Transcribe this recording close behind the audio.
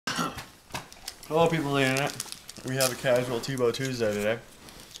Hello people on the internet. We have a casual Tebow Tuesday today.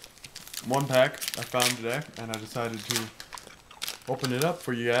 One pack I found today, and I decided to open it up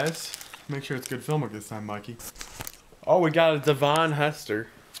for you guys. Make sure it's good film work this time, Mikey. Oh, we got a Devon Hester.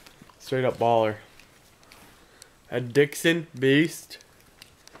 Straight up baller. A Dixon Beast.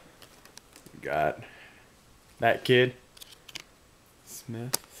 We got that kid.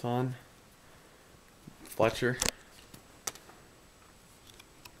 Smith, son. Fletcher.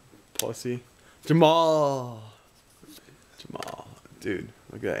 Pussy. Jamal. Dude,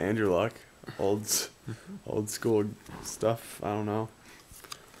 look at that Andrew Luck. Old school stuff. I don't know.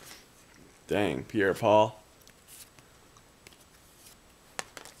 Dang, Pierre Paul.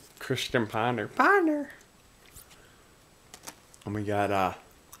 Christian Ponder. And we got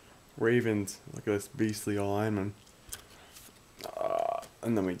Ravens. Look at this beastly lineman.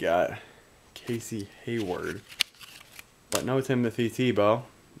 And then we got Casey Hayward. But no Timothy Tebow.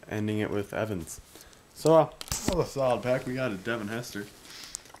 Ending it with Evans. So, that was a solid pack. We got a Devon Hester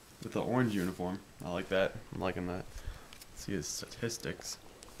with the orange uniform. I like that. I'm liking that. Let's see his statistics.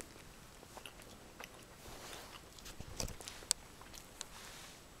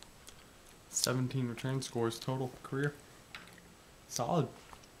 "17 return scores total career. Solid.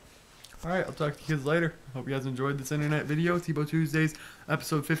 Alright, I'll talk to you kids later. Hope you guys enjoyed this internet video. Tebow Tuesdays,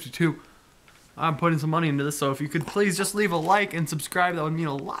 episode 52. I'm putting some money into this, so if you could please just leave a like and subscribe, that would mean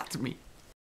a lot to me.